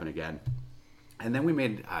never happen again. And then we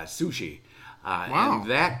made sushi. Wow. And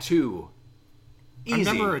that too. Easy,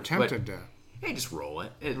 I've never attempted that. Hey, just roll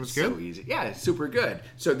it. It was so good? easy. Yeah, it's super good.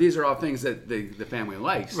 So these are all things that the family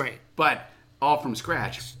likes. Right. But all from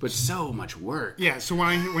scratch. But so much work. Yeah, so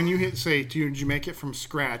when you say, did you make it from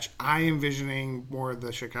scratch, I envisioning more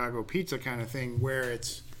the Chicago pizza kind of thing where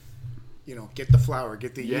it's, get the flour,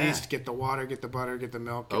 get the yeast, get the water, get the butter, get the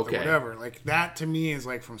milk, get the whatever. Like that to me is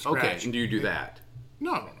like from scratch. Okay, and do you do that?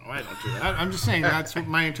 No, I don't do that. I'm just saying that's what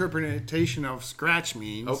my interpretation of scratch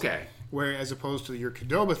means. Okay. Where as opposed to your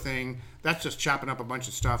Qdoba thing, that's just chopping up a bunch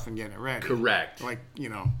of stuff and getting it ready. Correct. Like,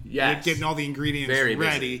 Yes. getting all the ingredients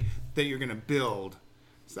ready that you're going to build.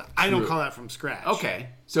 So I don't call that from scratch. Okay.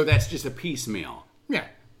 So that's just a piecemeal. Yeah.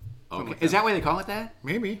 Okay. Like Is that why they call it that?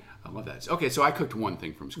 Maybe. I love that. Okay, so I cooked one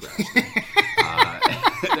thing from scratch.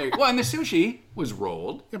 And the sushi was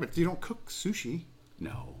rolled. Yeah, but you don't cook sushi.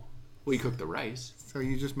 No. We cooked the rice. So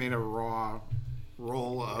you just made a raw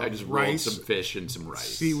roll of I just rice, rolled some fish and some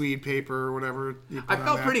rice. seaweed paper or whatever. I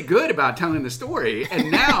felt pretty good about telling the story, and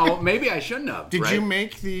now maybe I shouldn't have. Did you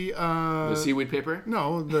make the seaweed paper?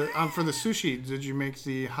 No, for the sushi. Did you make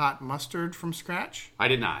the hot mustard from scratch? I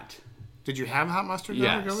did not. Did you have hot mustard?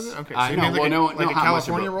 Yes. To go with it? Okay. So you made like a hot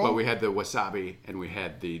California mustard, roll. But we had the wasabi and we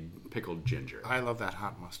had the pickled ginger. I love that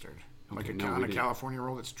hot mustard. Okay, on a California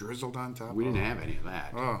roll that's drizzled on top. We didn't have any of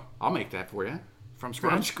that. Oh. I'll make that for you. From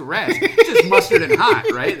scratch? From scratch. It's just mustard and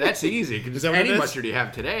hot, right? That's easy. Because that what any it is? mustard you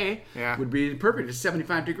have today would be perfect. It's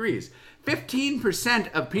 75 degrees.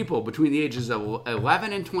 15% of people between the ages of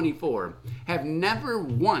 11 and 24 have never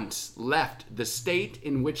once left the state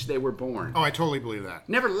in which they were born. Oh, I totally believe that.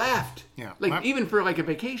 Never left. Yeah. Even for like a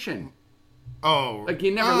vacation. Oh. Like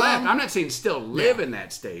you never left. I'm not saying still live in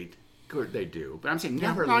that state. Good, they do. But I'm saying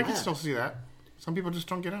never left. I can still see that. Some people just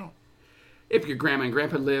don't get out. If your grandma and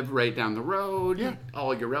grandpa live right down the road,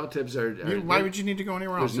 all your relatives are. Why would you need to go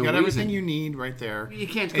anywhere else? No you got reason. everything you need right there. You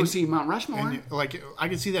can't go see Mount Rushmore. I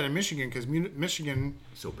can see that in Michigan because Michigan.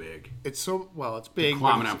 So big. It's big.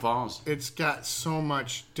 Klamanon Falls. It's got so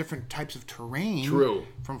much different types of terrain. True.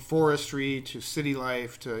 From forestry to city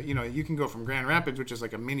life to you can go from Grand Rapids, which is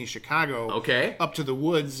like a mini Chicago. Okay. Up to the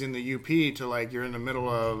woods in the UP to like you're in the middle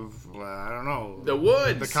of I don't know the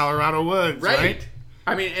woods, the Colorado woods, right?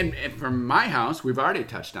 I mean, and from my house, we've already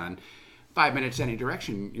touched on 5 minutes any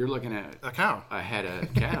direction. You're looking at a cow, a head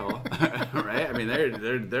of cattle, right? I mean,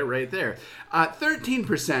 they're right there.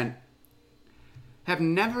 13% have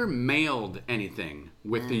never mailed anything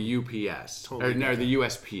with the UPS or the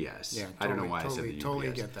USPS. Yeah, I don't know why I said the UPS.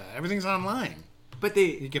 Totally get that. Everything's online. But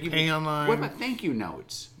you can pay online. What about thank you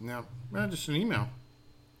notes? No, just an email.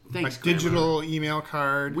 Thanks, like digital email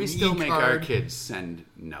card. We still make our kids send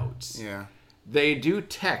notes. Yeah. They do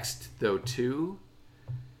text, though, too.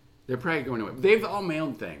 They're probably going away. They've all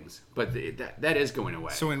mailed things, but that is going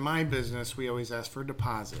away. So in my business, we always ask for a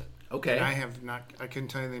deposit. Okay. And I couldn't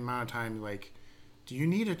tell you the amount of time, like, do you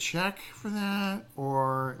need a check for that?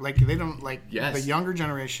 Or, like, they don't, like, Yes. the younger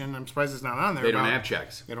generation, I'm surprised it's not on there. They don't have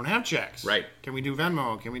checks. They don't have checks. Right. Can we do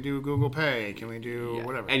Venmo? Can we do Google Pay? Can we do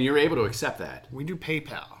whatever? And you're able to accept that. We do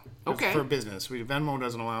PayPal. Okay. For business. Venmo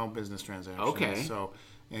doesn't allow business transactions. Okay. So,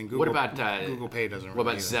 and Google, What about Google Pay doesn't What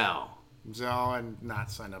really about either. Zelle? Zelle, I'm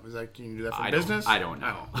not signed up. Is that, can you do that for I business? I don't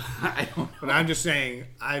know. I don't know. But I'm just saying,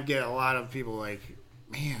 I get a lot of people like,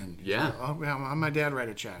 man, Yeah. oh, well, my dad write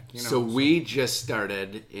a check. You know, So we just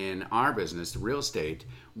started in our business, the real estate.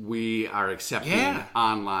 We are accepting Yeah.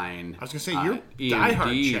 online. I was gonna say, you're EMD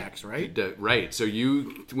diehard checks, right? Right. So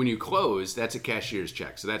when you close, that's a cashier's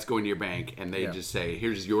check. So that's going to your bank, and they just say,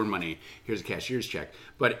 "Here's your money. Here's a cashier's check."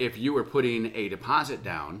 But if you were putting a deposit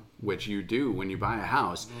down, which you do when you buy a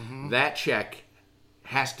house, that check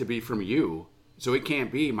has to be from you. So it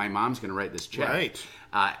can't be my mom's going to write this check, Right.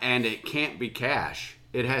 And it can't be cash.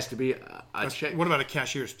 It has to be a check. What about a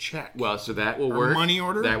cashier's check? Well, so that will work. money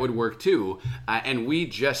order? That would work too. And we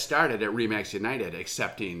just started at Remax United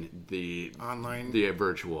accepting the Online? the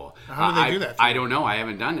virtual. How do they do that for I don't know. I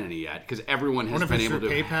haven't done any yet because everyone has Wonder if been it's able through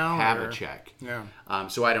to PayPal have or- a check. Yeah.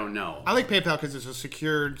 So I don't know. I like PayPal because it's a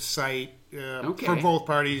secured site Okay. for both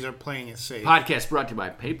parties are playing it safe. Podcast brought to you by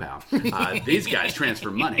PayPal. These guys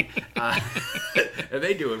transfer money.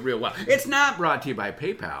 They do it real well. It's not brought to you by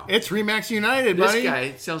PayPal. It's Remax United, This buddy.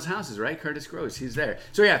 guy sells houses, right? Curtis Gross. He's there.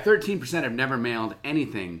 So yeah, 13% have never mailed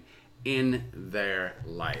anything in their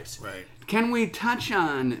lives. Right. Can we touch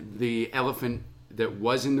on the elephant that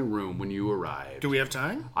was in the room when you arrived? Do we have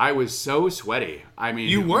time? I was so sweaty. I mean,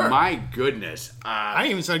 You were. My goodness. I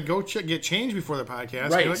even said go get changed before the podcast.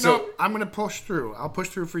 Right, You're like, so- no, I'm going to push through. I'll push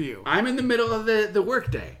through for you. I'm in the middle of the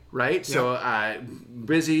workday, right? So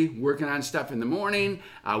busy working on stuff in the morning.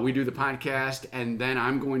 We do the podcast, and then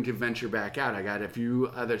I'm going to venture back out. I got a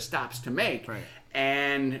few other stops to make, Right.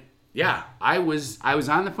 and yeah, I was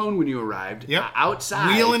on the phone when you arrived. Yep.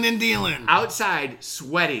 Outside, Wheeling and dealing. outside,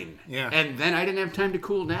 sweating. Yeah. And then I didn't have time to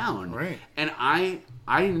cool down. Right. And I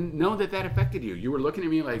know that affected you. You were looking at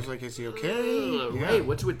me like, I was like, is he okay? "Ugh, Yeah. right,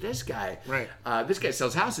 what's with this guy? Right. This guy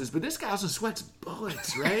sells houses, but this guy also sweats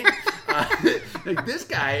bullets, right? Like this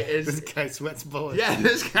guy is. This guy sweats bullets. Yeah,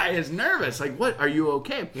 this guy is nervous. Like, what? Are you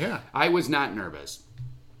okay? Yeah. I was not nervous.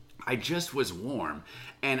 I just was warm,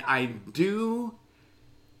 and I'm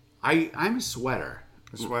a sweater.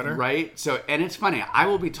 A sweater? Right? So, and it's funny. I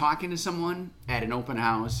will be talking to someone at an open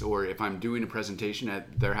house or if I'm doing a presentation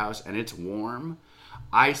at their house and it's warm,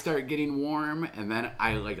 I start getting warm and then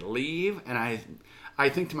I like leave and I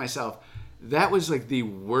think to myself, that was like the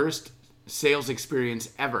worst sales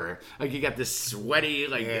experience ever. Like you got this sweaty,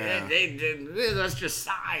 like, Yeah. let's just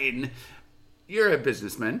sign. You're a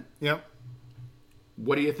businessman. Yep.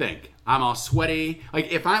 What do you think? I'm all sweaty.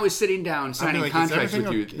 Like if I was sitting down I'd be signing like, is contracts with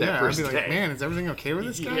everything you that first I'd be like, day, man, is everything okay with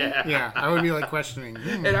this guy? Yeah. I would be like questioning.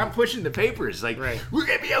 and I'm pushing the papers, like Right. we're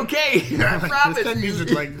gonna be okay. I promise. This guy needs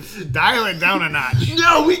to like dial it down a notch.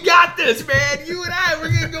 No, we got this, man. You and I, we're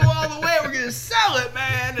gonna go all the way. We're gonna sell it,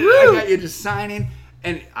 man. And Woo! I got you just signing,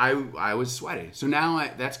 and I was sweaty. So now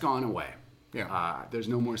that's gone away. Yeah. There's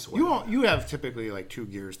no more sweat. You have typically like two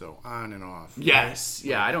gears though, on and off. Yes.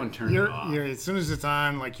 Yeah. I don't turn it off. You're as soon as it's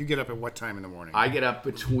on, like you get up at what time in the morning? I get up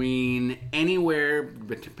between anywhere,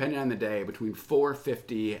 depending on the day, between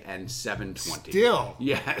 4:50 and 7:20. Still?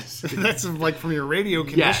 Yes. That's like from your radio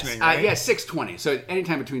Yes. conditioning, right? Yeah, 6:20. So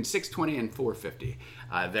anytime between 6:20 and 4:50.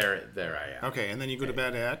 There I am. Okay, and then you go to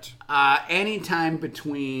bed at. Anytime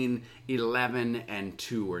between 11 and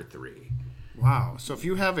 2 or 3. Wow. So if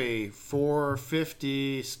you have a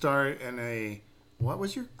 4:50 start and a what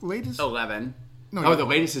was your latest? 11. No, Oh, the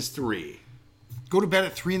latest is 3. Go to bed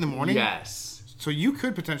at 3 in the morning. Yes. So you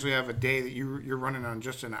could potentially have a day that you're running on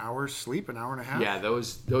just an hour's sleep, an hour and a half. Yeah,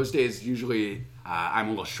 those days usually I'm a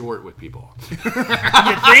little short with people. You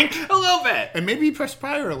think? A little bit. And maybe you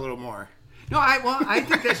perspire a little more. No, I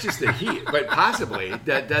think that's just the heat, but possibly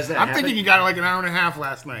does that I'm happen? thinking you got like an hour and a half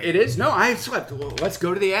last night. It is? No, I slept. Well, let's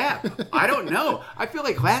go to the app. I don't know. I feel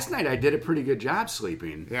like last night I did a pretty good job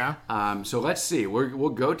sleeping. Yeah? So let's see. We'll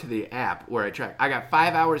go to the app where I track. I got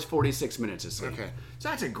 5 hours, 46 minutes of sleep. Okay. So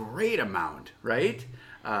that's a great amount, right?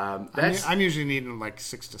 I'm usually needing like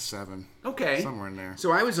 6 to 7. Okay. Somewhere in there.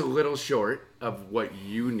 So I was a little short of what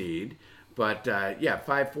you need. But,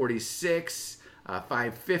 546,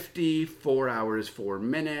 550, 4 hours, 4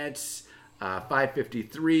 minutes,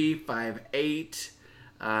 553, 58,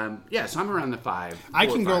 Yeah, so I'm around the 5. I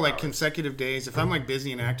 4 can or go 5 like hours. consecutive days. If I'm like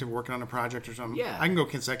busy and active working on a project or something, Yeah. I can go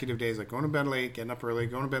consecutive days, like going to bed late, getting up early,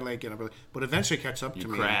 going to bed late, getting up early. But eventually it catches up to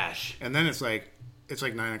me. Crash. And then it's like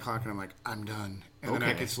 9 o'clock and I'm like, I'm done. And then I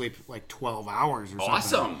Okay. can sleep like 12 hours or something.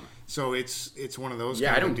 Awesome. So it's one of those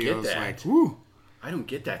Yeah, kind I of don't get deals that. like, woo. I don't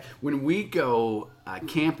get that. When we go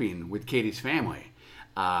camping with Katie's family,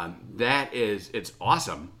 it's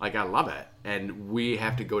awesome. Like, I love it. And we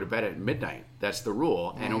have to go to bed at midnight. That's the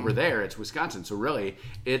rule. And over there, it's Wisconsin. So really,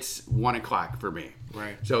 it's 1 o'clock for me.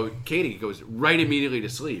 Right. So Katie goes right immediately to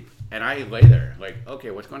sleep. And I lay there like,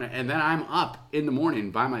 okay, what's going on? And then I'm up in the morning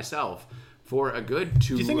by myself for a good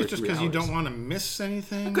 2 Do you think or it's just 3 because you hours. don't want to miss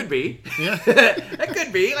anything? Could be. Yeah. It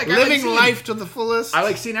could be. Like, I like Living seeing- life to the fullest. I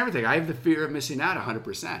like seeing everything. I have the fear of missing out 100%.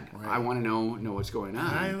 Right. I want to know what's going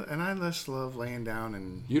on. And I just love laying down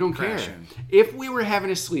and You don't crashing. care. If we were having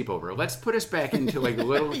a sleepover, let's put us back into like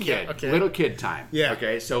little kid, okay. little kid time. Yeah.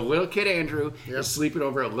 Okay. So little kid Andrew Yep. is sleeping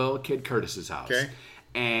over at little kid Curtis's house. Okay.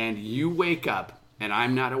 And you wake up and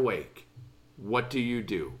I'm not awake. What do you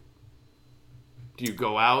do? Do you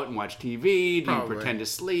go out and watch TV? Do Probably. you pretend to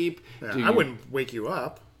sleep? Yeah, Do you... I wouldn't wake you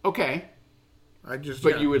up. Okay. I just.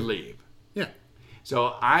 But yeah. you would leave. Yeah.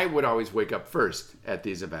 So I would always wake up first at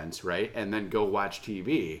these events, right? And then go watch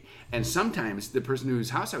TV. And sometimes the person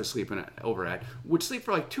whose house I was sleeping over at would sleep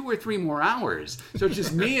for like 2 or 3 more hours. So it's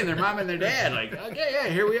just me and their mom and their dad. Like, okay, yeah,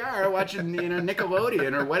 here we are watching,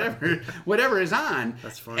 Nickelodeon or whatever is on.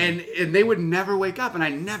 That's funny. And they would never wake up. And I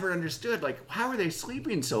never understood, like, how are they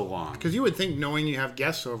sleeping so long? Because you would think, knowing you have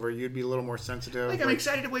guests over, you'd be a little more sensitive. Like, I'm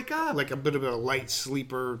excited to wake up. Like a bit of a light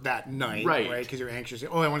sleeper that night, Right. Because you're anxious.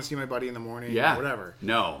 Oh, I want to see my buddy in the morning. Yeah. Or whatever.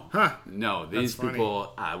 No. Huh. No. These funny.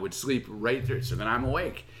 people would sleep right through. So then I'm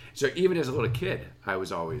awake. So even as a little kid, I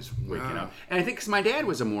was always waking up. And I think because my dad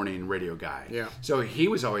was a morning radio guy. Yeah. So he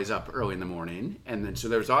was always up early in the morning. And then so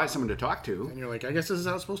there was always someone to talk to. And you're like, I guess this is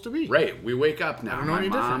how it's supposed to be. Right. We wake up now. don't know My any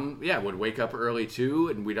mom, would wake up early too.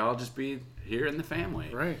 And we'd all just be here in the family.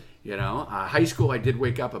 Right. High school, I did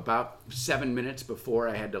wake up about 7 minutes before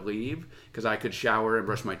I had to leave because I could shower and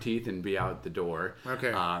brush my teeth and be out the door. Okay.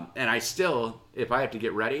 And I still, if I have to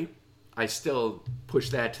get ready, I still push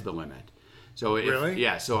that to the limit. So Really?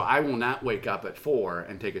 Yeah. So I will not wake up at 4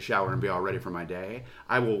 and take a shower and be all ready for my day.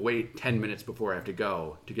 I will wait 10 minutes before I have to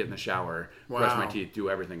go to get in the shower, brush my Wow. teeth, do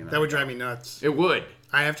everything. And then That would I go. drive me nuts. It would.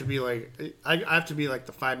 I have to be like, I have to be like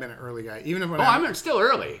the 5-minute early guy, even if I'm still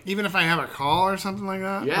early. even if I have a call or something like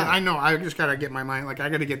that. Yeah. But I know I just gotta get my mind, like I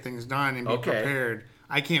gotta get things done and be Okay. prepared.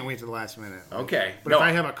 I can't wait to the last minute. Okay. But No. if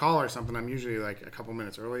I have a call or something, I'm usually like a couple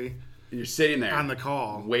minutes early You're sitting there on the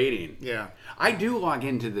call. waiting. Yeah, I do log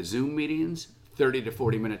into the Zoom meetings 30 to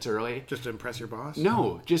 40 minutes early. just to impress your boss.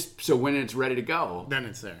 No, just so when it's ready to go, Then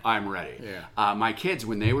it's there. I'm ready. Yeah. My kids,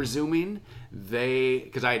 when they were Zooming,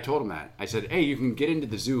 because I had told them that. I said, hey, you can get into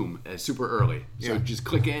the Zoom super early. So Yeah. just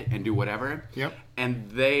click it and do whatever. Yep. And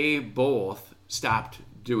they both stopped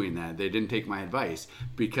doing that. They didn't take my advice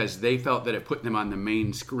because they felt that it put them on the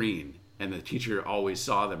main screen. And the teacher always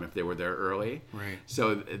saw them if they were there early. Right.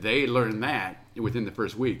 So they learned that within the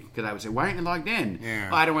first week. Because I would say, why aren't you logged in? Yeah.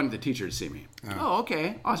 Oh, I don't want the teacher to see me. Oh,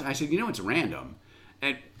 okay. Awesome. I said, it's random.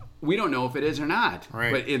 And we don't know if it is or not.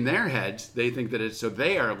 Right. But in their heads, they think that it's, so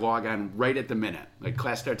they are log on right at the minute. Like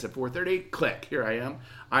class starts at 4:30, click, here I am.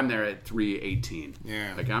 I'm there at 3:18.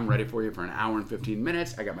 Yeah. Like I'm ready for you for an hour and 15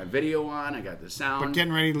 minutes. I got my video on, I got the sound. But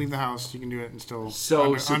getting ready to leave the house, you can do it in still So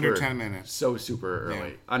under super, 10 minutes. So super early.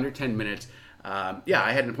 Yeah. Under 10 minutes. I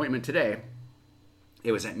had an appointment today.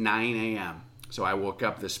 It was at 9 a.m. So I woke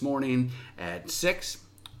up this morning at 6,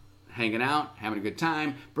 hanging out, having a good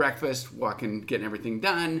time, breakfast, walking, getting everything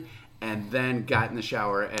done, and then got in the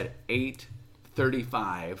shower at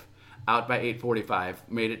 8:35, out by 8:45,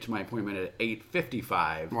 made it to my appointment at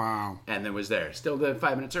 8:55. Wow. And then was there. Still the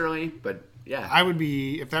 5 minutes early, but yeah. I would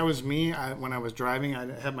be, if that was me, when I was driving, I'd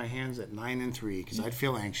have my hands at 9 and 3 because I'd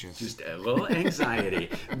feel anxious. Just a little anxiety.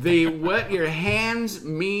 What your hands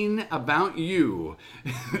mean about you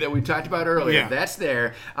that we talked about earlier, Yeah. that's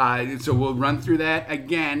there. So we'll run through that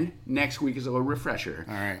again. Next week is a little refresher.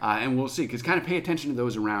 All right. And we'll see, because kind of pay attention to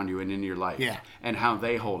those around you and in your life. Yeah. And how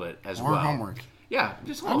they hold it as Or well. homework. Yeah,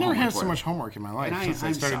 just a I've little never had homework so work. much homework in my life And since I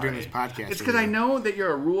I'm started doing sorry. this podcast. It's with because I you. know that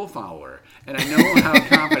you're a rule follower, and I know how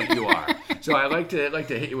confident you are. So I like to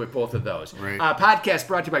hit you with both of those. Right. Podcast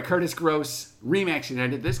brought to you by Curtis Gross, Remax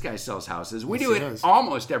United. This guy sells houses. We Yes, do he it does.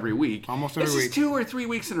 almost every week. Almost every This week. is 2 or 3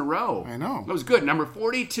 weeks in a row. I know. That was good. Number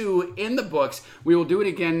 42 in the books. We will do it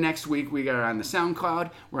again next week. We are on the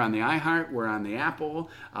SoundCloud. We're on the iHeart. We're on the Apple.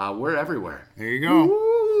 We're everywhere. There you go.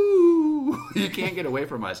 Woo! You can't get away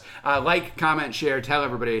from us. Like, comment, share, tell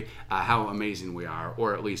everybody how amazing we are,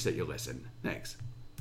 or at least that you listen. Thanks.